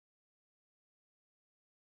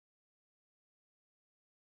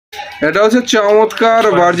এটা হচ্ছে চমৎকার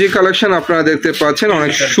বার্জি কালেকশন আপনারা দেখতে পাচ্ছেন,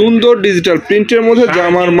 অনেক সুন্দর ডিজিটাল প্রিন্টের মধ্যে,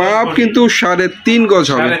 জামার মাপ কিন্তু 3.5 গজ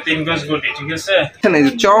হবে। 3.5 গজ বডি, ঠিক আছে। এই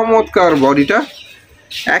যে চমৎকার বডিটা,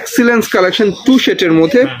 এক্সিলেন্স কালেকশন, 2 সেটের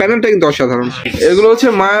মধ্যে, প্যানেলটা কিন্তু অসাধারণ। এগুলো হচ্ছে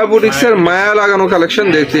মায়া বুটিক্স এর মায়া লাগানো কালেকশন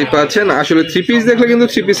দেখতেই পাচ্ছেন। আসলে 3 পিস দেখলে কিন্তু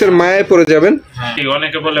 3 পিসের মায়ায় পড়ে যাবেন।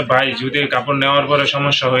 অনেকে বলে ভাই যদি কাপড় নেওয়ার পরে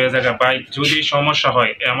সমস্যা হয়ে যায়, ভাই যদি সমস্যা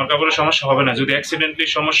হয়, আমার কাপড়ের সমস্যা হবে না, যদি অ্যাক্সিডেন্টলি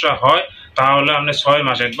সমস্যা হয় তাহলে আপনি 6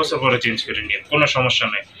 মাস 1 বছর পরে চেঞ্জ করে নিন, কোনো সমস্যা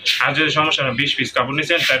নাই। আর যদি সমস্যা না, 20 পিস কাপড়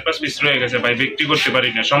নিয়েছেন, 4-5 পিস রয়ে গেছে, ভাই বিক্রি করতে পারি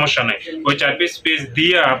না, সমস্যা নাই, ওই 4 পিস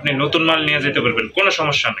দিয়ে আপনি নতুন মাল নিয়ে যেতে পারবেন, কোনো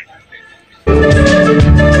সমস্যা নেই।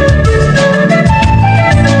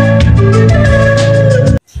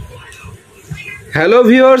 হ্যালো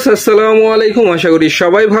ভিউয়ার্স, আসসালামু আলাইকুম। আশা করি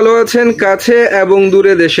সবাই ভালো আছেন। কাছে এবং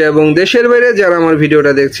দূরে, দেশে এবং দেশের বাইরে যারা আমার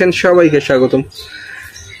ভিডিওটা দেখছেন সবাইকে স্বাগতম।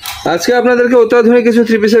 আজকে আপনাদেরকে অত্যাধুনিক কিছু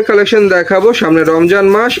 3 পিসের কালেকশন দেখাবো। সামনে রমজান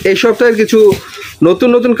মাস, এই সপ্তাহের কিছু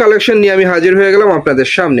নতুন কালেকশন নিয়ে আমি হাজির হয়ে গেলাম আপনাদের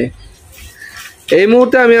সামনে। এই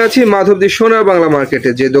মুহূর্তে আমি আছি মাধবদি সোনার বাংলা মার্কেটে।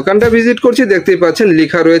 যে দোকানটা ভিজিট করছি দেখতেই পাচ্ছেন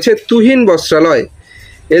লেখা রয়েছে তুহিন বস্ত্রালয়।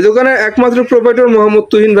 এই দোকানের একমাত্র প্রোপাইটর মোহাম্মদ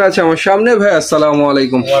তুহিন ভাই আছে আমার সামনে। ভাই আসসালামু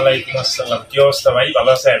আলাইকুম। ওয়ালাইকুম আসসালাম। কি অবস্থা ভাই,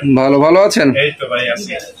 ভালো আছেন? ভালো আছেন? এই তো ভাই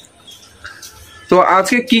আছি। তো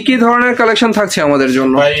আজকে কি ধরনের কালেকশন থাকছে আমাদের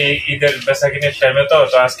জন্য? ভাই ঈদের বেচাকেনার টাইমে তো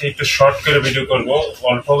আজকে একটু শর্ট করে ভিডিও করব,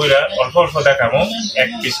 অল্প দেখাবো,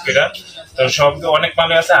 1 পিস করে। তো সব অনেক মাল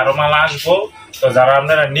আছে, আরো মাল আসবো, তো যারা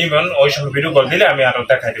আপনারা নিবেন ওই সময় ভিডিও কল দিলে আমি আরো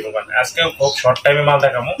দেখাই দিব। মানে আজকে খুব শর্ট টাইমে মাল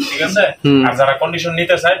দেখাবো, ঠিক আছে। আর যারা কন্ডিশন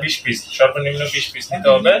নিতে চায় 20 পিস, সর্বনিম্ন 20 পিস নিতে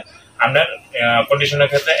হবে। আপনার কন্ডিশনের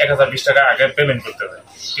ক্ষেত্রে 1020 টাকা আগে পেমেন্ট করতে হবে,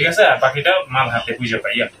 ঠিক আছে। আর বাকিটা মাল হাতে বুঝে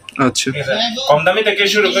পাই। আচ্ছা, ঠিক আছে। কম দামি থেকে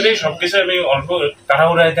শুরু করি, সবকিছু আমি অল্প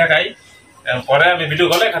তাড়াহুড়ায় দেখাই, পরে আমি ভিডিও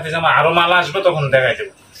কলে খাতে জামা আরো মাল আসবে তখন দেখাই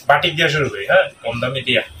দেবো। বাটিক দিয়ে শুরু করি, হ্যাঁ, কম দামি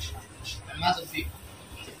দিয়া।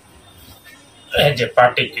 এই যে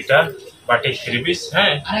বাটিক, এটা বাটিক 3 পিস।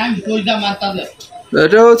 হ্যাঁ,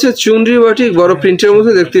 এটা হচ্ছে চুনরি বাটিক, বড় প্রিন্টের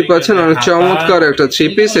মধ্যে দেখতেই পাচ্ছেন, অনেক চমৎকার একটা 3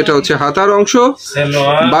 পিস। এটা হচ্ছে হাতার অংশ,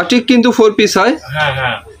 বাটিক কিন্তু 4 পিস হয়।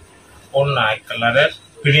 হ্যাঁ, ওড়না এক কালারের,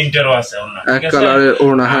 প্রিন্টেরও আছে ওড়না, এক কালারের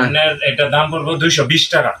ওড়না। হ্যাঁ, এটা দাম পড়বে 220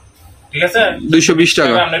 টাকা, ঠিক আছে। 220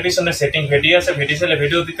 টাকা। আপনার পিছনে সেটিং ভিডি আছে, ভিডি চাইলে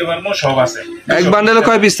ভিডিও দিতে পারবো, সব আছে। এক বান্ডেলে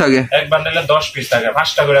কয় পিস থাকে? এক বান্ডেলে 10 পিস থাকে,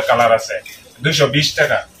 5টা করে কালার আছে, 220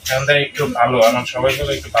 টাকা। এখন একটু ভালো, আমার সবাই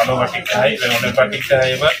বলে একটু ভালো বাটিক দেখাই, অনেক বাটিক দেখাই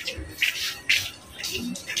এবার।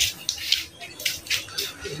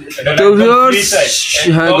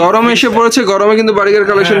 হ্যাঁ, গরম এসে পড়েছে, গরমে কিন্তু বাটিকের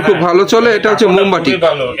কালেকশন খুব ভালো চলে। এটা হচ্ছে মোমবাটি,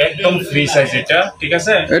 ভালো একদম ফ্রি সাইজ এটা, ঠিক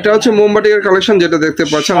আছে। এটা হচ্ছে মোমবাটিকের কালেকশন, যেটা দেখতে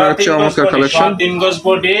পাচ্ছেন অনেক চমৎকার কালেকশন। 3 গজ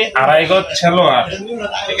বডি, 2.5 গজ সালোয়ার,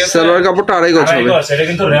 ঠিক আছে। সালোয়ার কাপড়টা 2.5 গজ হবে। এটা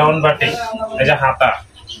কিন্তু রেওন বাটিক। এই যে হাতা,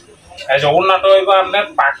 এই যে ওন্নাটা হইব আপনার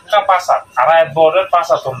পাক্কা 5 হাত, 2.5 বড়ের 5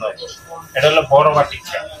 হাত ওন্না। এটা হলো বড় বাটিক।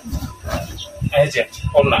 এই যে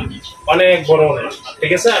ওন্না অনেক বড় ওন্না,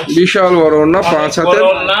 ঠিক আছে, বিশাল বড় ওন্না, 5 হাতের,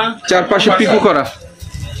 চারপাশে পিকো করা,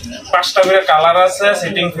 5টা করে কালার আছে,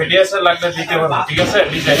 সেটিং ফেডি আছে, লাগলে দিতে পারবো, ঠিক আছে।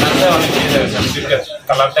 ডিজাইন আছে, অনেক ডিজাইন আছে, আমি দুইটা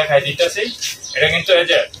কালার দেখাই দিতেছি। এটা কিন্তু এই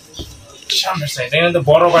যে সামনের সাইড, এটা কিন্তু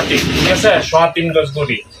বড় বাটি, ঠিক আছে, 3.5 গজ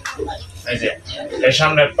বডি। এই যে এই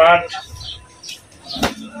সামনের পার্ট,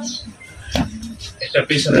 এটা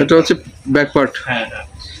পিছনে, এটা হচ্ছে ব্যাক পার্ট। হ্যাঁ,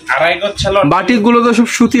 2.5 গজ সালোয়ার। বাটিক গুলো তো সব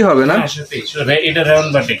সুতি হবে না? সুতি, এটা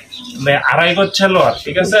রাউন্ড বাটিক, 2.5 গজ সালোয়ার,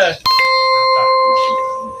 ঠিক আছে।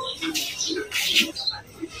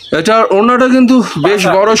 এটার ওড়নাটা কিন্তু বেশ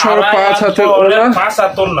বড় সড়ো, 5 হাতের ওড়না, 5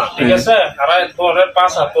 হাত ওড়না, ঠিক আছে। 2.5 বহরের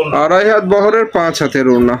 5 হাত ওড়না, 2.5 হাত বহরের 5 হাতের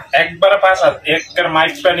ওড়না, একবারে 5 হাত, একবার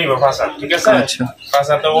মাইক পানি 5 হাত, ঠিক আছে। আচ্ছা, 5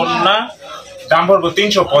 হাতে ওড়না, দাম পড়বে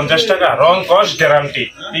 350 টাকা, রং কস গ্যারান্টি,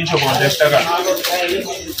 350 টাকা।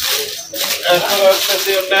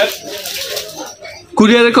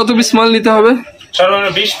 কুরিয়ারে কত পিস মাল নিতে হবে? সর্বনিম্ন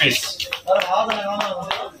 20 পিস।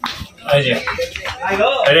 এই যে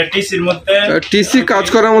এটা টিসির মধ্যে, টিসি কাজ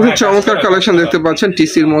করার মধ্যে চমৎকার কালেকশন দেখতে পাচ্ছেন।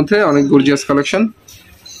 টিসির মধ্যে অনেক গর্জিয়াস কালেকশন।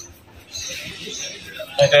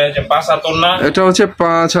 এটা যে 5 হাত ওড়না, এটা হচ্ছে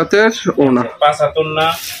 5 হাতের ওড়না, 5 হাত ওড়না।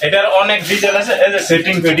 এটার অনেক ডিজাইন আছে, এই যে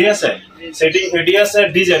সেটিং ফেডি আছে,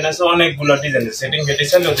 ডিজাইন আছে, অনেকগুলো ডিজাইন আছে। সেটিং ফেডি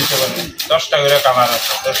চাইলেও দিতে পারবেন, 10টা করে কালার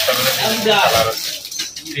আছে, 10টা করে কালার আছে,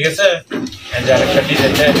 ঠিক আছে। এই যে আরেকটা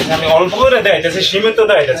ডিজাইন, আমি অল্প করে দেখাইতেছি, সীমিত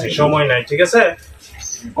দেখাইতেছি, সময় নাই, ঠিক আছে।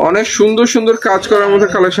 অনেক সুন্দর কাজ করার মধ্যে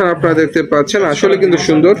কালেকশন আপনারা দেখতে পাচ্ছেন, আসলে কিন্তু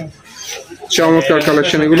সুন্দর চমৎকার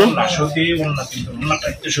কালেকশন এগুলো। সুতি ওড়না, কিন্তু ওড়নাটা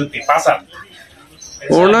একটু সুতি, 5 হাত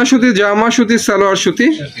ওড়না সুতি, জামা সুতি, সালোয়ার সুতি,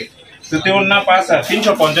 সুতি ওড়না 5 হাত,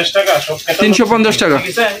 350 টাকা, সব 350 টাকা, ঠিক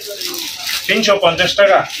আছে, 350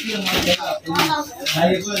 টাকা।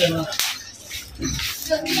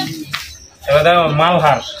 এবার দেখো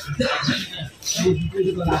মালহার।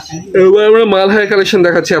 এবার আমরা মালহার কালেকশন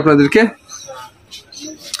দেখাচ্ছি আপনাদেরকে।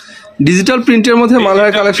 ডিজিটাল প্রিন্টের মধ্যে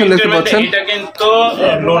মালহার কালেকশন দেখতে পাচ্ছেন। এটা কিন্তু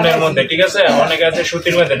লোনের মধ্যে, ঠিক আছে? অনেকে আছে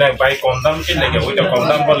সুতির মধ্যে, না ভাই কম দাম কিনলে ওইটা কম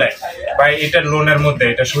দাম বলে, ভাই এটা লোনের মধ্যে,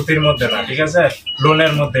 এটা সুতির মধ্যে না, ঠিক আছে?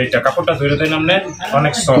 লোনের মধ্যে এটা কাপড়টা ধরে দেন আপনি,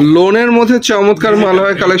 অনেক সফট। লোনের মধ্যে চমৎকার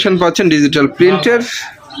মালহার কালেকশন পাচ্ছেন ডিজিটাল প্রিন্টের।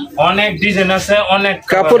 অনেক ডিজাইন আছে, অনেক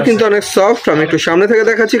কাপড় কিন্তু অনেক সফট। আমি একটু সামনে থেকে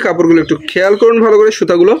দেখাচ্ছি, কাপড়গুলো একটু খেয়াল করুন ভালো করে,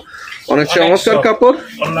 সুতাগুলো অনেক চমৎকার কাপড়।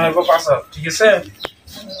 ঠিক আছে?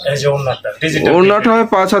 এই যে ওন্নাটা ডিজিটাল, ওন্নাটা হয়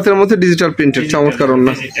 5 হাতের মধ্যে ডিজিটাল প্রিন্টের, চমৎকার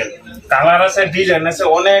ওন্না। কালার আছে, ডিজাইন আছে,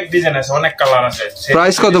 অনেক ডিজাইন আছে, অনেক কালার আছে।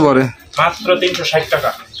 প্রাইস কত পড়ে? মাত্র 360 টাকা।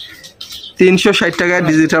 360 টাকায়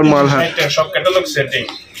ডিজিটাল মালহার, সব ক্যাটালগ সেটিং।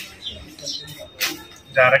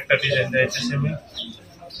 আরেকটা ডিজাইন দিয়েছি আমি,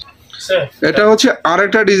 এটা হচ্ছে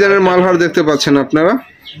আরেকটা ডিজাইনের মালহার দেখতে পাচ্ছেন আপনারা।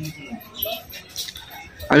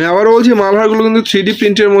 আমি আবারও বলছি, মালহারগুলো কিন্তু 3D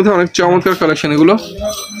প্রিন্টের মধ্যে অনেক চমৎকার কালেকশন এগুলো।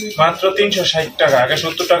 মাত্র 360 টাকা। আগে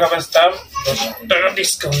 70 টাকা বেচতাম, 10 টাকা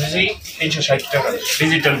ডিসকাউন্ট দিয়েছি, 360 টাকা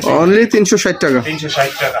ডিজিটাল, অনলি 360 টাকা।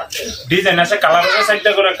 360 টাকা। ডিজাইন আছে, কালার আছে,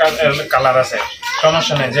 4টা করে কালার আছে,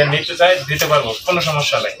 সমস্যা নেই। যে নিতে চাই দিতে পারবো, কোনো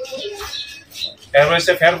সমস্যা নেই। এরপর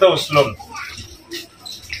হচ্ছে ফেরদৌস লোন।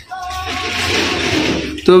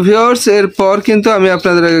 তো ভিউয়ার্স, এরপর কিন্তু আমি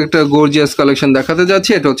আপনাদের একটা গর্জিয়াস কালেকশন দেখাতে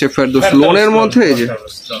যাচ্ছি। এটা হচ্ছে ফেরদৌস লোনের মধ্যে, এই যে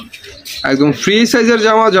একদম ফ্রি সাইজের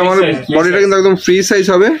জামা, জামার বডিটা কিন্তু একদম ফ্রি সাইজ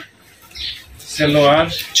হবে। সালোয়ার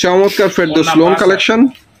চমৎকার ফেরদৌস লোন কালেকশন।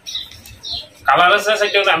 কালার আছে,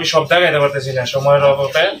 সেটা আমি সব দেখাইতে পারতেছি না সময়ের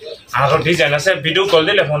অভাবে। আরো ডিজাইন আছে, ভিডিও কল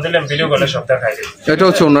দিলে, ফোন দিলে ভিডিও কলে সব দেখাই দিই। এটা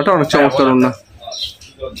হচ্ছে ওন্নাটা, অনেক চমৎকার ওন্না।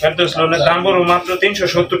 ফেরদৌস লোনের দাম পড়বে মাত্র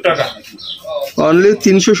 370 টাকা। অনলি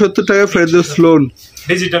 370 টাকা ফেরদৌস লোন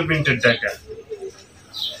ডিজিটাল প্রিন্টেড টাকা।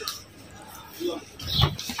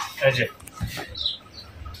 এই যে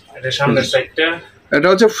এটা সামনের সাইডটা, এটা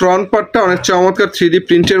হচ্ছে ফ্রন্ট পার্টটা অনেক চমৎকার 3D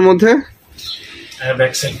প্রিন্টের মধ্যে। আর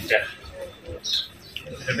ব্যাক সাইডটা,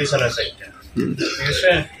 এটা পিছনের সাইডটা, ঠিক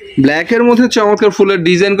আছে? ব্ল্যাক এর মধ্যে চমৎকার ফুলের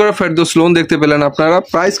ডিজাইন করা ফেরদৌস লোন দেখতে পেলেন আপনারা।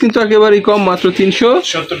 প্রাইস কিন্তু একেবারেই কম, মাত্র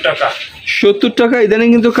 370 টাকা। 70 টাকা। ইদানিং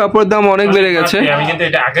কিন্তু কাপড়ের দাম অনেক বেড়ে গেছে। আমি কিন্তু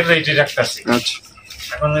এটা আগের রেটে রাখতাছি। আচ্ছা,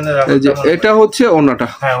 এখন কিন্তু এই যে এটা হচ্ছে ওন্নাটা।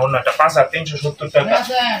 হ্যাঁ, ওন্নাটা 5370 টাকা।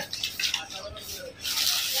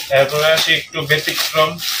 এরপরে আসি একটু ব্যতিক্রম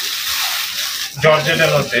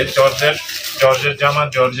জর্জেটের মধ্যে। জর্জেট জামা,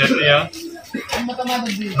 জর্জেট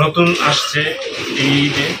নতুন আসছে এই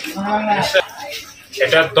যে,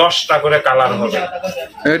 এটা 10টা করে কালার হবে।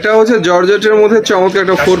 এটা হচ্ছে জর্জেটের মধ্যে চমৎকার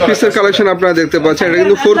একটা 4 পিসের কালেকশন আপনারা দেখতে পাচ্ছেন। এটা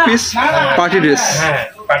কিন্তু 4 পিস পার্টি ড্রেস। হ্যাঁ,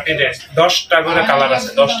 পার্টি ড্রেস। 10টা করে কালার আছে,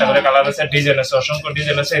 10টা করে কালার আছে, ডিজাইন আছে, অসংখ্য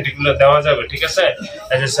ডিজাইন আছে, এগুলো দেওয়া যাবে, ঠিক আছে?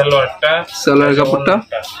 এই যে সালোয়ারটা, সালোয়ার কাপড়টা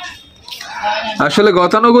আসলে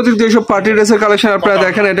গতানুগতিক যেসব পার্টি ড্রেসের কালেকশন আপনারা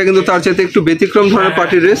দেখেন, এটা কিন্তু তার চাইতে একটু ব্যতিক্রম ধরনের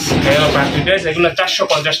পার্টি ড্রেস। পার্টি ড্রেস এগুলো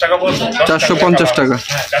 450 টাকা পড়বে। 450 টাকা।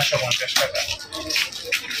 হ্যাঁ, 450 টাকা।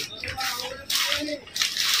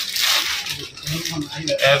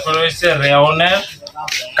 এরপর হচ্ছে রেওনের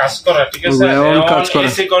কাজ করা, ঠিক আছে? রেওন কাজ করা,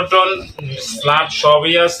 এসি কটন স্ল্যাব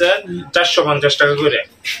সবই আছে, 450 টাকা করে।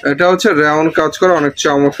 এটা হচ্ছে রেওন কাজ করা, অনেক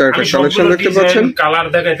চমৎকার একটা কালেকশন দেখতে পাচ্ছেন। কালার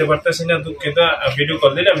দেখাইতে পারতেছি না, দুঃখিত। ভিডিও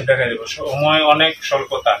কল দিলে আমি দেখাই দেবো। সময় অনেক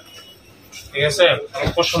স্বল্পতা, ঠিক আছে?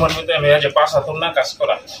 অল্প সময়ের মধ্যে আমি আজ 5 হাত ওন্না কাজ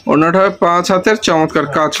করা। ওন্নাটা হয় 5 হাতের চমৎকার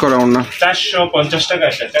কাজ করা ওন্না। 450 টাকা।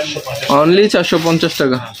 এটা 450, অনলি 450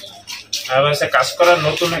 টাকা। আর আছে কাজ করা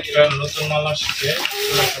নতুন একটা নতুন মাল আসছে,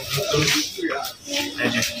 নতুন। এই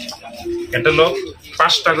যে ক্যাটালগ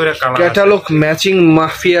 5টা করে colour, catalogue matching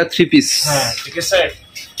mafia 3 piece. হ্যাঁ, ঠিক আছে?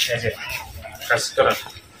 এই যে কাজ করা।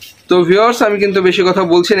 তো ভিউয়ার্স, আমি কিন্তু বেশি কথা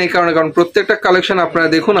বলছি না এই কারণে, কারণ প্রত্যেকটা কালেকশন আপনারা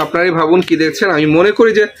দেখুন, আপনারাই ভাবুন কি দেখছেন। আমি মনে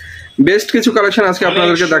করি যে বেস্ট কিছু কালেকশন আজকে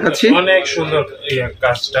আপনাদেরকে দেখাচ্ছি। অনেক সুন্দর এই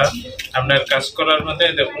কাজটা, আপনার কাজ করার মধ্যে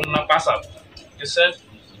দেখুন না, পাসা, ঠিক আছে?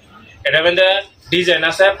 এটা মধ্যে ডিজাইন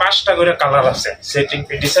আছে, 5টা করে কালার আছে, সেটিং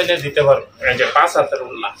ডিজাইনে দিতে পারবো। এই যে 5 হাতের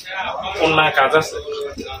ওন্নায় কাজ আছে।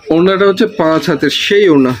 ওন্নাটা হচ্ছে 5 হাতের সেই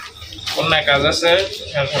ওন্না, ওন্নায় কাজ আছে।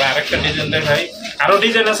 তারপরে আরেকটা ডিজাইন দেখাই, আরো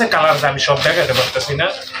ডিজাইন আছে, কালার আছে, আমি সব দেখাতে পারতেছি না।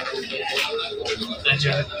 এই যে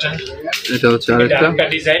এটা হচ্ছে আরেকটা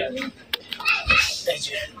ডিজাইন।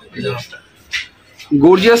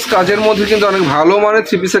 গর্জিয়াস কাজের মধ্যে কিন্তু অনেক ভালো মানের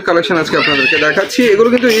 3 পিসের কালেকশন আজকে আপনাদেরকে দেখাচ্ছি। এগুলো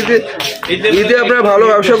কিন্তু ঈদে আপনারা ভালো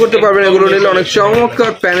ব্যবসা করতে পারবেন। এগুলো নিলে অনেক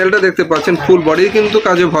চমৎকার প্যানেলটা দেখতে পাচ্ছেন, ফুল বডি কিন্তু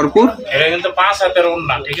কাজে ভরপুর। এটা কিন্তু 5 হাতের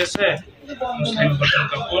ওন্না, ঠিক আছে? মুসলিম কটন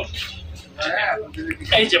কাপড়।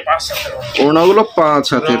 এই যে 5 হাতের ওন্নাগুলো 5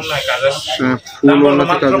 হাতের ফুল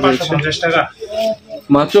ওন্নাতে কাজ হয়েছে। 550 টাকা।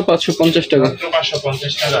 মাত্র 550 টাকা। মাত্র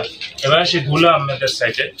 550 টাকা। এবার আসি গুলা আহমেদের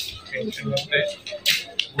সাইডে।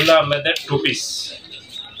 গুলা আহমেদের 2 পিস।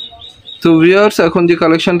 তো ভিউয়ার্স, এখন যে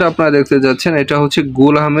কালেকশনটা আপনারা দেখতে যাচ্ছেন এটা হচ্ছে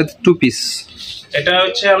গুল আহমেদ টু পিস। এটা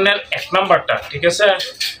হচ্ছে আপনার 1 নাম্বারটা, ঠিক আছে?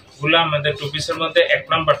 গুল আহমেদের টু পিসের মধ্যে 1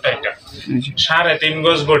 নাম্বারটা এটা 3.5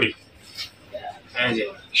 গজ বডি, এই যে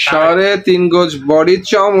 3.5 গজ বডি,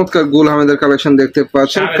 চমৎকার গুল আহমেদের কালেকশন দেখতে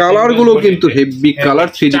পাচ্ছেন। কালার গুলো কিন্তু হেভি কালার,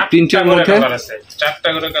 3D প্রিন্টের মধ্যে 4টা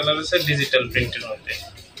করে কালার আছে, ডিজিটাল প্রিন্টের মধ্যে,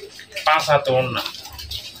 5 হাত ওন্না,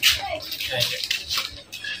 এই যে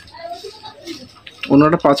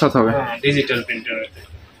ওনাটা 5 হাত হবে, ডিজিটাল প্রিন্টের মধ্যে।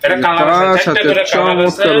 এটা কালার আছে, 4টা করে কালার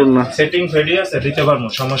আছে, সেটিং রেডি আছে, দিতে পারবো,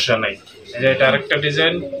 সমস্যা নাই। এই যে এটা আরেকটা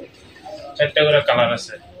ডিজাইন, 4টা করে কালার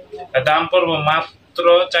আছে। এর দাম পড়বে মাত্র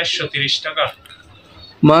 430 টাকা,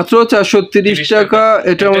 মাত্র 430 টাকা।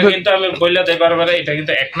 এটার মধ্যে কিন্তু আমি বইলা দেই বারবার, এটা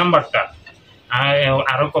কিন্তু 1 নাম্বারটা,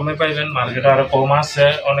 আরো কমে পাইবেন, মার্কেটে আরো কম আছে।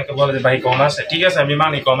 অনেকে বলে যে ভাই কম আছে, ঠিক আছে আমি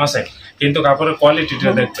মানি কম আছে, কিন্তু কাপড়ের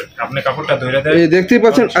কোয়ালিটিটা দেখবেন। আপনি কাপড়টা ধরে দেন, এই দেখতেই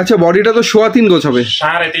পাচ্ছেন। আচ্ছা, বডিটা তো 3.5 গজ হবে,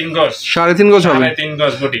 3.5 গজ, 3.5 গজ হবে, 3.5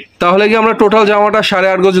 গজ বডি। তাহলে কি আমরা টোটাল জামাটা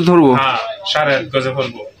 8.5 গজে ধরবো? হ্যাঁ, 8.5 গজে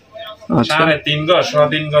ধরবো। 3.5 গজ,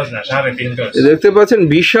 3 গজ না, 3.5 গজ। দেখতে পাচ্ছেন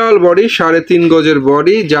বিশাল বডি, 3.5 গজের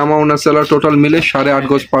বডি, জামা ওনা সেলার টোটাল মিলে 8.5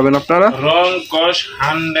 গজ পাবেন আপনারা। রং কস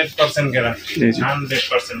 100% গ্যারান্টি,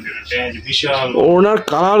 100% গ্যারান্টি। এই যে বিশাল ওনার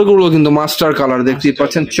কালার গুলো কিন্তু মাস্টার কালার, দেখতেই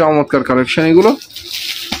পাচ্ছেন চমৎকার কালেকশন এগুলো।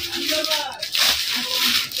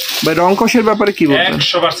 ভাই রং কষের ব্যাপারে কি বলবেন?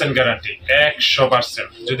 100% গ্যারান্টি, 100%।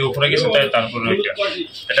 যদি উপরে কিছু তাই তারপরে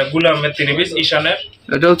এটা গুল আহমেদ 3 পিস ঈশানের।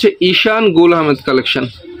 এটা হচ্ছে ঈশান গুল আহমেদ কালেকশন।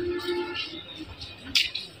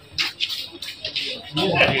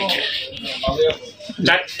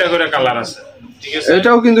 4টা করে কালার আছে, ঠিক আছে?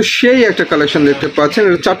 এটাও কিন্তু সেই একটা কালেকশন দেখতে পাচ্ছেন,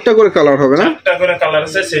 এটা 4টা করে কালার হবে না? 4টা করে কালার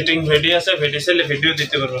আছে, সেটিং রেডি আছে, ভিডিও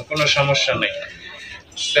দিতে পারবেন, কোনো সমস্যা নাই।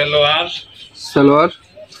 সালোয়ার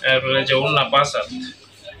এরপরে যে ওন্না 5 হাত।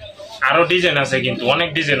 আরো ডিজাইন আছে, কিন্তু অনেক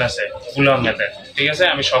ডিজাইন আছে গুল আহমেদের, ঠিক আছে?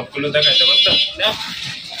 আমি সবগুলো দেখাইতে পারতাম,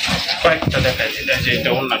 কয়েকটা দেখাই দিই। যে এটা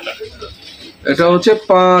ওন্নাটা, এটা হচ্ছে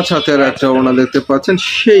 5 হাতের একটা ওড়না দেখতে পাচ্ছেন,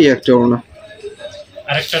 সেই একটা ওড়না।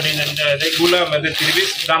 আরেকটা ডিজাইন গুল আহমেদের 3 পিস,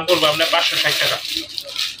 দাম পড়বে আপনার 560 টাকা,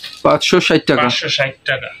 560 টাকা, 560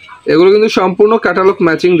 টাকা। এগুলো কিন্তু সম্পূর্ণ ক্যাটালগ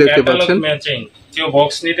ম্যাচিং দেখতে পাচ্ছেন। ম্যাচিং, কেউ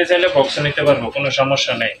বক্স নিতে চাইলে বক্স নিতে পারবো, কোনো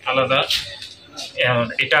সমস্যা নেই, আলাদা।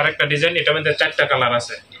 এটা আরেকটা ডিজাইন, এটার মধ্যে 4টা কালার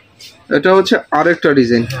আছে। এটা হচ্ছে আরেকটা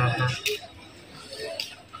ডিজাইন।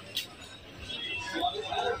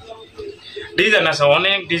 ডিজাইন আছে,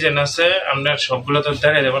 অনেক ডিজাইন আছে, আপনার সবগুলো তো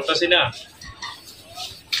দেখাইতে পারতাছি না।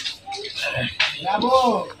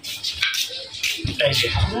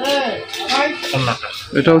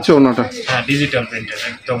 এটা হচ্ছে ওনাটা, হ্যাঁ, ডিজিটাল প্রিন্টের,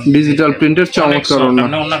 একদম ডিজিটাল প্রিন্টের চমৎকার ওনা।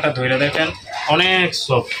 ওনাটা ধরে দেখেন, অনেক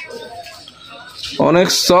সফট, অনেক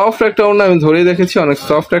সফট একটা ওনা, আমি ধরে দেখেছি, অনেক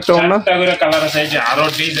সফট একটা ওনা। 4টা করে কালার আছে, এই যে আরো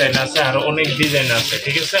ডিজাইন আছে, আরো অনেক ডিজাইন আছে,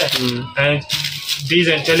 ঠিক আছে?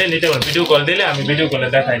 ডিজাইন চাইলে নিতে পারেন, ভিডিও কল দিলে আমি ভিডিও কলে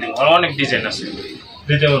দেখাই দিব, আর অনেক ডিজাইন আছে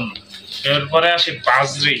দিতে পারবো। এরপরে আসি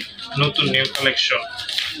বাজরি, নতুন নিউ কালেকশন।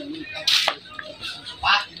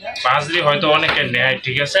 বাজরি হয়তো অনেকে নেয়,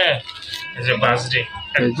 ঠিক আছে? এই যে বাজরি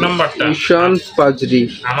 1 নাম্বারটা, ঈশান বাজরি,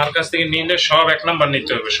 আমার কাছ থেকে নিলে সব 1 নাম্বার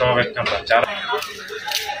নিতে হবে, সব 1 নাম্বার। যারা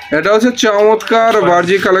এটা হচ্ছে চমৎকার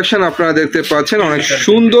বার্জি কালেকশন, আপনারা দেখতে পাচ্ছেন, অনেক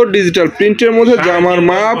সুন্দর ডিজিটাল প্রিন্টের মধ্যে। জামার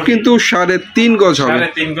মাপ কিন্তু 3.5 গজ হবে,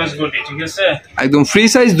 3.5 গজ বডি, ঠিক আছে? একদম ফ্রি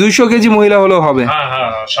সাইজ, 200 কেজি মহিলা হলেও হবে। হ্যাঁ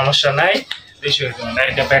হ্যাঁ, সমস্যা নাই, 200 কেজি না।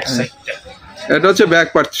 এটা ব্যাক সাইডটা, এটা হচ্ছে ব্যাক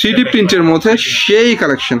পার্ট, 3D প্রিন্টের মধ্যে সেই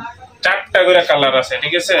কালেকশন। 4টা করে কালার আছে,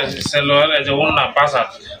 ঠিক আছে? সালোয়ার, এই যে ওন্না 5 হাত,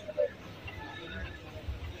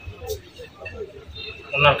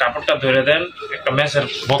 ওনার কাপড়টা ধরে দেন, একটা ম্যাচের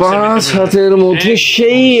বক্স, 5 হাতের মধ্যে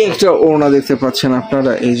সেই একটা ওড়না দেখতে পাচ্ছেন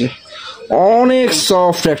আপনারা, এই যে অনেক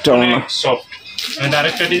সফট একটা ওড়না, সফট।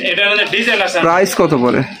 আরেকটা এটা মানে ডিজাইন আছে। প্রাইস কত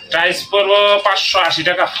পড়ে? প্রাইস পড়বে 580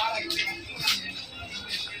 টাকা।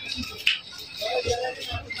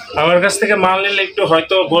 আমার কাছ থেকে মাল নিলে একটু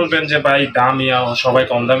হয়তো বলবেন যে ভাই দামি, সবাই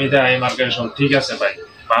কম দামি দেয় এই মার্কেটে, সব ঠিক আছে ভাই,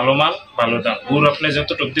 ভালো মাল ভালো দাম। গুড় আপনি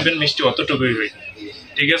যতটুকু দিবেন মিষ্টি অতটুকুই হয়,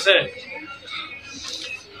 ঠিক আছে?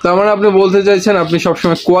 তার মানে আপনি বলতে চাইছেন আপনি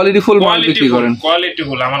সবসময় কোয়ালিটিফুল মাল বিক্রি করেন?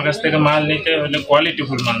 কোয়ালিটিফুল, আমার কাছ থেকে মাল নিতে হলে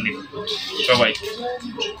কোয়ালিটিফুল মাল নিবে সবাই।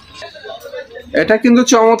 এটা কিন্তু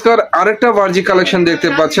চমৎকার আরেকটা বার্জি কালেকশন দেখতে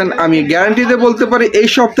পাচ্ছেন, আমি গ্যারান্টিতে বলতে পারি এই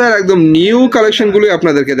সপ্তাহের একদম নিউ কালেকশন গুলো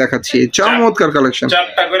আপনাদেরকে দেখাচ্ছি। চমৎকার কালেকশন,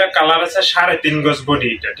 4টা করে কালার আছে, 3.5 গজ বডি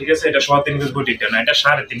এটা, ঠিক আছে? এটা 3.5 গজ বডি না, এটা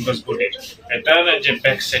 3.5 গজ বডি। এটা যে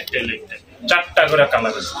ব্যাক সাইডটা লিখতে 4টা করে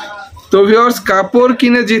কালার আছে। তো ভিউয়ার্স, কাপড়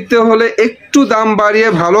কিনে জিততে হলে একটু দাম বাড়িয়ে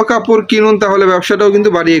ভালো কাপড় কিনুন, তাহলে ব্যবসাটাও কিন্তু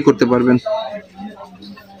বাড়িয়ে করতে পারবেন।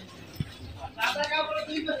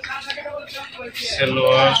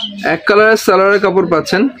 সালোয়ার, এক কালারের সালোয়ারের কাপড়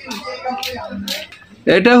পাচ্ছেন,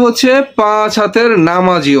 এটা হচ্ছে 5 হাতের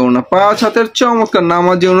নামাজি ওড়না, 5 হাতের চমৎকার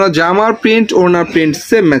নামাজি ওড়না, জামার প্রিন্ট ওড়নার প্রিন্ট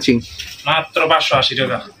সেম ম্যাচিং, মাত্র 580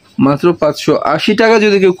 টাকা। মাত্র 580 টাকা।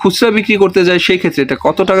 যদি কেউ খুচরা বিক্রি করতে যায় সেই ক্ষেত্রে এটা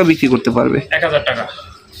কত টাকা বিক্রি করতে পারবে? 1000 টাকা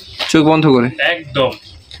চোখ বন্ধ করে একদম।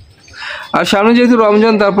 আর সামনে যেহেতু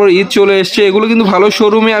রমজান, তারপর ঈদ চলে এসছে, এগুলো কিন্তু ভালো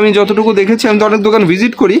শোরুমে আমি যতটুকু দেখেছি, আমি তো অনেক দোকান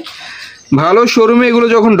ভিজিট করি, ভালো শোরুমে এগুলো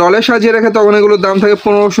যখন ডলে সাজিয়ে রাখে তখন এগুলোর দাম থাকে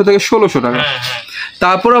 1500 থেকে 1600 টাকা।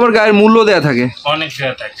 তারপর আবার গায়ের মূল্য দেয়া থাকে, অনেক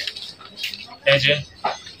দেয়া থাকে। এই যে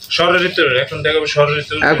ষড়ঋতুর, এখন দেখাবো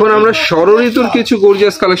ষড়ঋতুর। এখন আমরা ষড়ঋতুর কিছু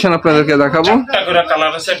গর্জিয়াস কালেকশন আপনাদেরকে দেখাবো। চারটা করে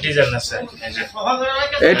কালার আছে, ডিজাইন আছে।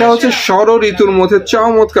 এটা হচ্ছে ষড়ঋতুর মধ্যে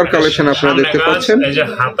চমৎকার কালেকশন আপনারা দেখতে পাচ্ছেন। এই যে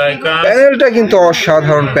হাতায় কাজ, প্যানেলটা কিন্তু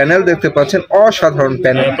অসাধারণ প্যানেল দেখতে পাচ্ছেন, অসাধারণ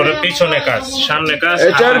প্যানেল। তারপরে পিছনে কাজ, সামনে কাজ,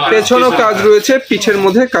 এটার পেছনেও কাজ রয়েছে, পিছের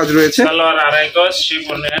মধ্যে কাজ রয়েছে। সালোয়ার আড়াই গজ,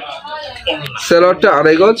 শিফনের ওড়না। সালোয়ারটা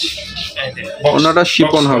আড়াই গজ, ওড়নাটা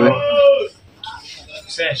শিফন হবে।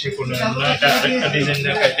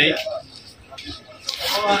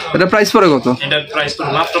 এটা প্রাইস পড়ে কত? এটার প্রাইস তো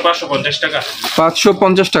মাত্র 550 টাকা।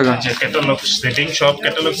 550 টাকা। ক্যাটালগ সেটিং, সব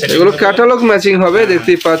ক্যাটালগ সেটিং, এগুলো ক্যাটালগ ম্যাচিং হবে,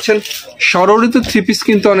 দেখতেই পাচ্ছেন। ষড়ঋতু থ্রি পিস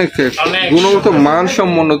কিন্তু অনেক গুণগত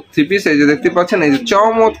মানসম্পন্ন থ্রি পিস। এই যে দেখতে পাচ্ছেন, এই যে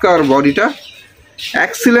চমৎকার বডিটা,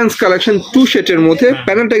 এক্সিলেন্স কালেকশন, 2 সেটের মধ্যে।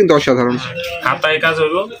 প্যানেলটা কিন্তু অসাধারণ। হাতায় কাজ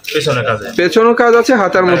হলো, পেছনে কাজ আছে, পেছনেও কাজ আছে,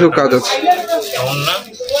 হাতার মধ্যেও কাজ আছে।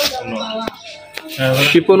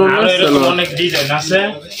 শিপন অনেক ডিজাইন আছে,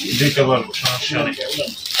 দিতে পারবো, সমস্যা নেই।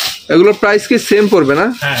 এগুলোর প্রাইস কি সেম পড়বে না?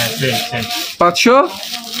 হ্যাঁ সেম সেম,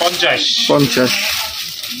 550।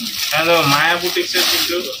 হ্যালো মায়া বুটিক্সের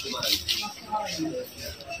কিন্তু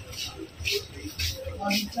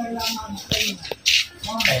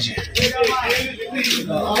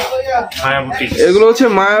এগুলো হচ্ছে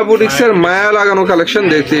মায়া বুটিক্সের মায়া লাগানো কালেকশন,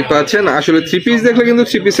 দেখতেই পাচ্ছেন। আসলে থ্রি পিস দেখলে কিন্তু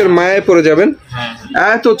থ্রি পিসের মায়ায় পড়ে যাবেন,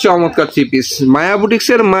 এত চমৎকার থ্রি পিস। মায়া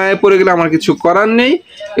বুটিক্সের মায়ায় পড়ে গেলে আমার কিছু করার নেই।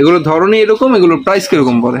 এগুলো ধরনই এরকম। এগুলোর প্রাইস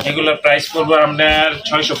কিরকম পড়ে? এগুলোর প্রাইস পড়বে আপনার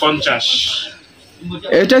 650।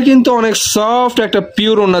 এটা কিন্তু অনেক সফট একটা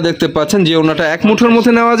পিওর ওড়না দেখতে পাচ্ছেন, যে ওড়নাটা এক মুঠোর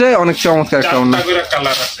মধ্যে নেওয়া যায়, অনেক চমৎকার একটা ওড়না। 4টা করে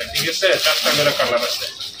কালার আছে, ঠিক আছে, 4টা করে কালার আছে।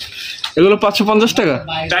 এগুলো 550 টাকা,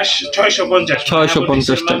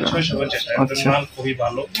 650 টাকা। আচ্ছা, খুবই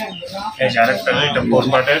ভালো। এই যে আরেকটা, এটা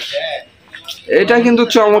ফরম্যাটের, এটা কিন্তু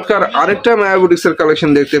চমৎকার আরেকটা মায়া বুটিক্সের কালেকশন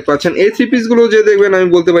দেখতে পাচ্ছেন। এই থ্রি পিস গুলো যে দেখবেন, আমি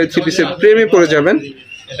বলতে পারি থ্রি পিসের প্রেমে পড়ে যাবেন।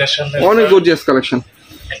 অনেক গর্জিয়াস কালেকশন।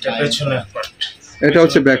 এটা পেছনের পার্ট, এটা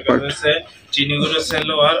হচ্ছে ব্যাক পার্ট। চিনিগুড়া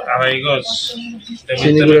সালোয়ার আড়াই গজ,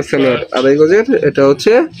 চিনিগুড়া সালোয়ার আড়াই গজের। এটা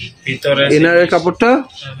হচ্ছে ভিতরে ইনারের কাপড়টা,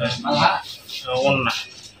 ওড়না।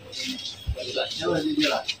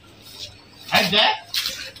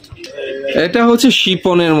 এটা হচ্ছে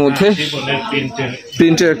শিপনের মধ্যে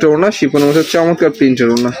প্রিন্টের একটা ওড়না, শিপনের মধ্যে চমৎকার প্রিন্টের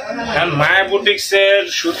ওড়না। মায়া বুটিক্স এর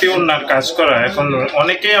সুতি ওড়নার কাজ করা, এখন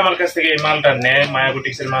অনেকেই আমার কাছ থেকে এই মালটা নেয়, মায়া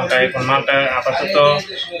বুটিক্স এর মালটা। এখন মালটা আপাতত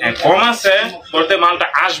কম আছে, বলতে মালটা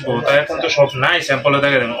আসবো, তাই এখন তো সব নাই, স্যাম্পলে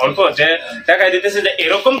দেখা দেবেন অল্প, যে দেখাই দিতেছে যে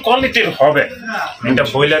এরকম কোয়ালিটির হবে, এটা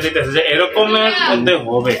বইলা দিতেছে যে এরকমের মধ্যে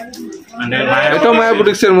হবে। এটা মায়া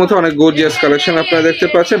বুটিক্স এর মধ্যে অনেক গর্জিয়াস কালেকশন আপনারা দেখতে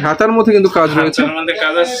পাচ্ছেন। হাতার মধ্যে কিন্তু কাজ রয়েছে,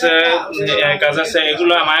 কাজ আছে।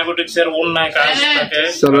 এগুলো মায়া বুটিক্স এর ওড়নায় কাজ থাকে,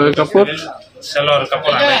 সালোয়ার কাপড়, সালোয়ার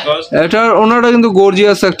কাপড় আড়াই গজ। এটার ওড়নাটা কিন্তু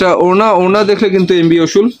গর্জিয়াস একটা ওড়না, ওড়না দেখলে কিন্তু এমবি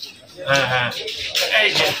ওসুল। হ্যাঁ হ্যাঁ, এই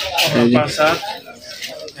যে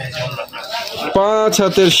 5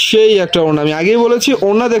 হাতের সেই একটা ওড়না, আমি আগেই বলেছি,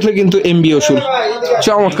 ওড়না দেখলে কিন্তু এমবি ওসুল,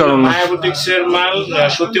 চমৎকার ওড়না। মায়া বুটিক্স এর মাল,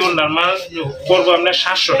 সত্যি ওড়নার মাল করবো আপনার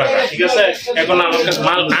 700 টাকা, ঠিক আছে। এখন আমার কাছে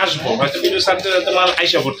মাল আসবো, হয়তো ভিডিও সাথে সাথে মাল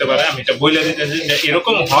আইসা করতে পারে, আমি এটা বইলে দিতেছি যে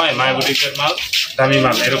এরকম হয়, মায়া বুটিক্স এর মাল দামি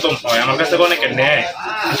মাল এরকম হয়। আমার কাছে অনেকে নেয়,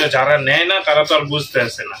 কিন্তু যারা নেয় না তারা তো আর বুঝতে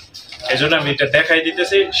আসে না, এই জন্য আমি এটা দেখাই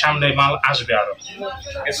দিতেছি, সামনে মাল আসবে আরো,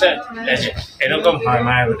 ঠিক আছে। এই যে এরকম হয়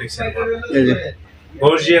মায়া বুটিক্স এর মাল। এই যে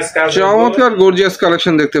চমৎকার গর্জিয়াস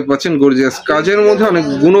কালেকশন দেখতে পাচ্ছেন, গর্জিয়াস কাজের মধ্যে অনেক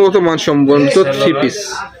গুণগত মানসম্পন্ন থ্রি পিস।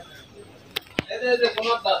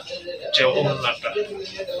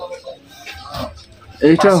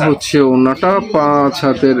 এইটা হচ্ছে ওড়নাটা, 5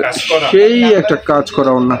 হাতের সেই একটা কাজ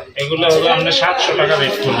করা ওড়না। এগুলো হলো আমরা 700 টাকা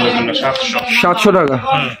রেট করব, এগুলো 700 টাকা।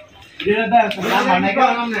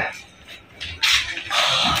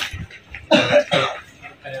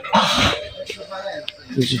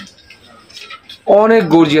 অনেক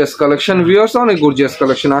গর্জিয়াস কালেকশন ভিউয়ার্স, অনেক গর্জিয়াস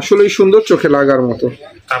কালেকশন, আসলেই সুন্দর, চোখে লাগার মতো।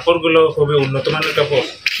 কাপড়গুলো খুবই উন্নত মানের কাপড়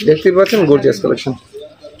দেখতে পাচ্ছেন, গর্জিয়াস কালেকশন।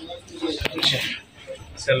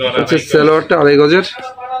 সালোয়ারটা আড়াই গজের,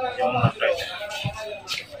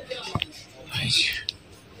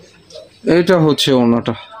 এটা হচ্ছে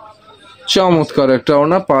ওড়নাটা, চমৎকার একটা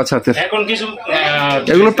ওড়না 5 হাতের। এখন কিছু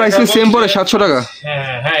এগুলো প্রাইস কি সেম পড়ে 700 টাকা?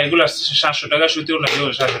 হ্যাঁ এগুলো 700 টাকা, সুতিও না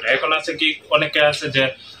এগুলো 700 টাকা। এখন আছে কি অনেকে আছে যে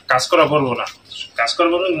কাজ করা পড়বো না, কাজ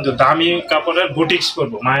করবো না কিন্তু দামি কাপড়ের বুটিক্স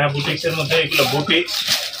করবো, মায়া বুটিক্স এর মধ্যে এগুলো বুটিক্স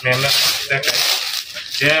দেখায়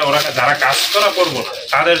যে ওরা যারা কাজ করা পড়বো না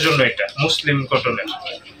তাদের জন্য এটা মুসলিম কটনের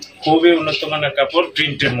খুবই উন্নত মানের কাপড়,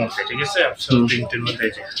 প্রিন্টের মধ্যে, ঠিক আছে, প্রিন্টের মধ্যে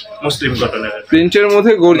মুসলিম কটনের প্রিন্টের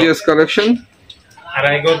মধ্যে গর্জিয়াস কালেকশন। আর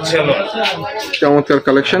এগুলো ছিল চমৎকার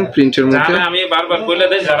কালেকশন প্রিন্টের মধ্যে। আমি বারবার বলে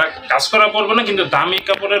দেই যারা কাজ করা পড়বো না কিন্তু দামি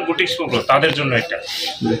কাপড়ের বুটিক্স পরবো তাদের জন্য এটা।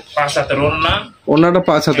 5 হাতের ওড়না, ওড়নাটা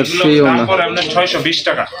 5 হাতের সেই ওড়না তারপর আমরা 620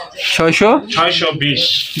 টাকা। 620,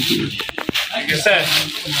 ঠিক আছে।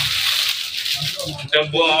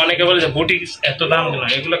 অনেকে বলে যে বুটিক্স এত দাম কেন,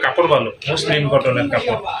 এগুলো কাপড় ভালো, মুসলিম কটনের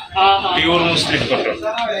কাপড়, পিওর মুসলিম কটন।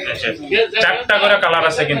 4টা করে কালার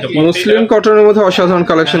আছে কিন্তু মুসলিম কটনের মধ্যে অসাধারণ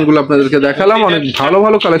কালেকশন গুলো আপনাদেরকে দেখালাম, অনেক ভালো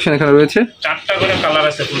ভালো কালেকশন এখানে রয়েছে। 4টা করে কালার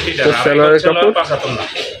আছে প্রতিটা। সালোয়ারের কাপড়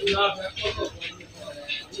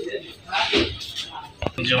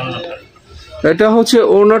এটা হচ্ছে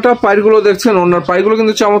ওড়নাটা, পাইরগুলো দেখছেন, ওড়নার পাইরগুলো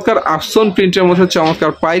কিন্তু চমৎকার আফসন প্রিন্টের মধ্যে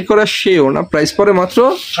চমৎকার পাইর করা সেই ওড়না। প্রাইস পড়ে মাত্র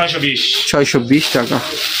 620 টাকা।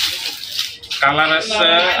 কালার আছে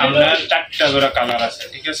আমরা 4টা করে কালার আছে,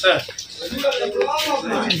 ঠিক আছে।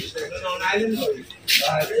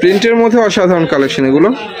 প্রিন্টের মধ্যে অসাধারণ কালেকশন, এগুলো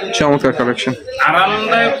চমৎকার কালেকশন,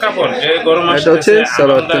 আরামদায়ক কাপড়। যে গরম মাসে হচ্ছে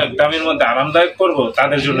দামের মধ্যে আরামদায়ক করবো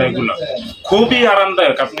তাদের জন্য এগুলো খুবই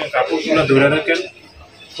আরামদায়ক। আপনি কাপড়গুলো ধরে রাখেন,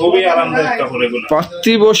 খুবই আরামদায়ক কাপড় এগুলো।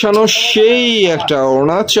 পাত্তি বসানো সেই একটা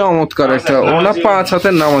ওড়না, চমৎকার একটা ওড়না, 5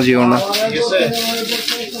 হাতের নামাজি ওড়না, ঠিক আছে,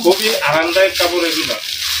 খুবই আরামদায়ক কাপড় এগুলো।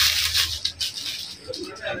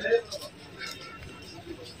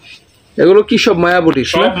 এগুলো কি সব মায়া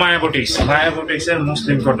বুটিক্স? সব মায়া বুটিক্স, মায়া বুটিক্স এর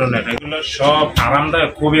মুসলিম কটনের, এগুলো সব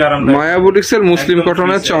আরামদায়ক, খুবই আরামদায়ক। মায়া বুটিক্স এর মুসলিম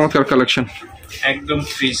কটনের চমৎকার কালেকশন, একদম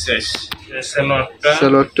ফ্রি সাইজ।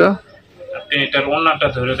 সালোয়ারটা আপনি এটার ওড়নাটা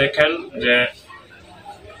ধরে দেখেন যে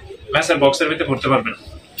ম্যাচের বক্সের ভিতরে পড়তে পারবেন।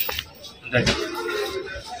 দেখেন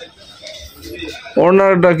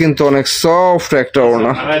ওড়নাটা কিন্তু অনেক সফট একটা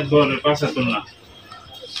ওড়না।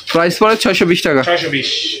 প্রাইস পড়ে 620 টাকা।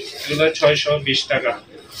 620 টাকা।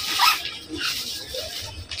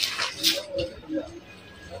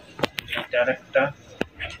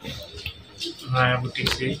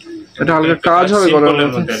 এটা হালকা কাজ হবে গলার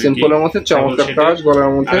মধ্যে, সিম্পলের মধ্যে চমৎকার কাজ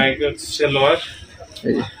গলার মধ্যে।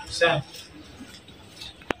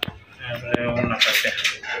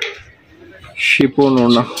 শিপন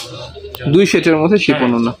ওড়না, 2 সেটের মধ্যে শিপন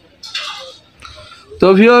ওড়না। তো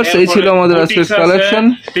ভিউয়ার্স এই ছিল আমাদের আজকের কালেকশন।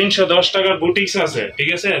 310 টাকার বুটিক্স আছে, ঠিক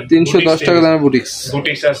আছে, 310 টাকা দামের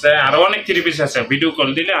বুটিক্স আছে। আর অনেক 3 পিস আছে, ভিডিও কল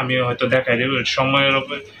দিলে আমি হয়তো দেখাই দেব। সময়ের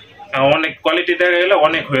উপর অনেক কোয়ালিটি দেখা গেলে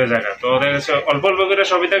অনেক হয়ে যায়, তো দেখা গেছে অল্প অল্প করে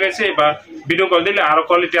সবই দেখাইছে, বা ভিডিও কল দিলে আরো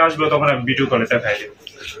কোয়ালিটি আসবে, তখন আমি ভিডিও কলে দেখাই দেব।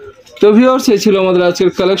 তো ভিউয়ার্স এই ছিল আমাদের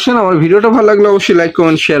আজকের কালেকশন। আমার ভিডিওটা ভালো লাগলে অবশ্যই লাইক,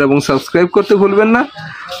 কমেন্ট, শেয়ার এবং সাবস্ক্রাইব করতে ভুলবেন না।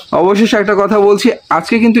 অবশেষে একটা কথা বলছি,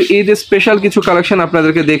 আজকে কিন্তু ঈদ স্পেশাল কিছু কালেকশন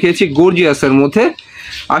আপনাদেরকে দেখিয়েছি গর্জিয়াসের মধ্যে।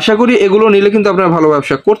 আশা করি এগুলো নিলে কিন্তু আপনারা ভালো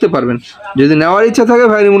ব্যবসা করতে পারবেন। যদি নেওয়ার ইচ্ছা থাকে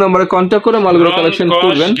ভাই নিমু নাম্বারে কন্ট্যাক্ট করে মালগুলো কালেকশন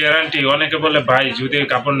করবেন। গ্যারান্টি। অনেকে বলে ভাই যদি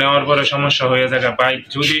কাপড় নেওয়ার পরে সমস্যা হয়ে যায়, ভাই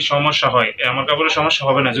যদি সমস্যা হয়, আমার কাপড়ের সমস্যা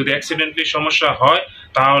হবে না, যদি অ্যাক্সিডেন্টলি সমস্যা হয়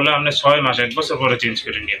তাহলে আপনি 6 মাস 1 বছর পরে চেঞ্জ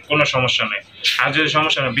করে নিন, কোনো সমস্যা নাই। আর যদি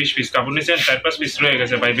সমস্যা না, 20 পিস কাপড় নিয়েছেন, 4-5 পিস রয়ে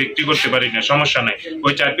গেছে, ভাই বিক্রি করতে পারি না, সমস্যা নাই,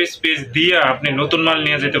 ওই 4 পিস দিয়ে আপনি নতুন মাল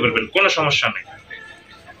নিয়ে যেতে পারবেন, কোনো সমস্যা নেই।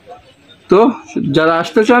 তো যারা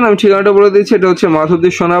আসতে চান আমি ঠিকানাটা বলে দিচ্ছি, এটা হচ্ছে মাধবদি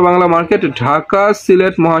সোনা বাংলা মার্কেট, ঢাকা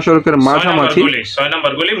সিলেট মহাসড়কের মাঝামাঝি, 6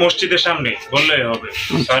 নম্বর গলি, মসজিদের সামনে বললেই হবে,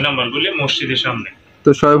 6 নম্বর গলি, মসজিদের সামনে। তো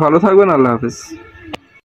সবাই ভালো থাকবেন, আল্লাহ হাফেজ।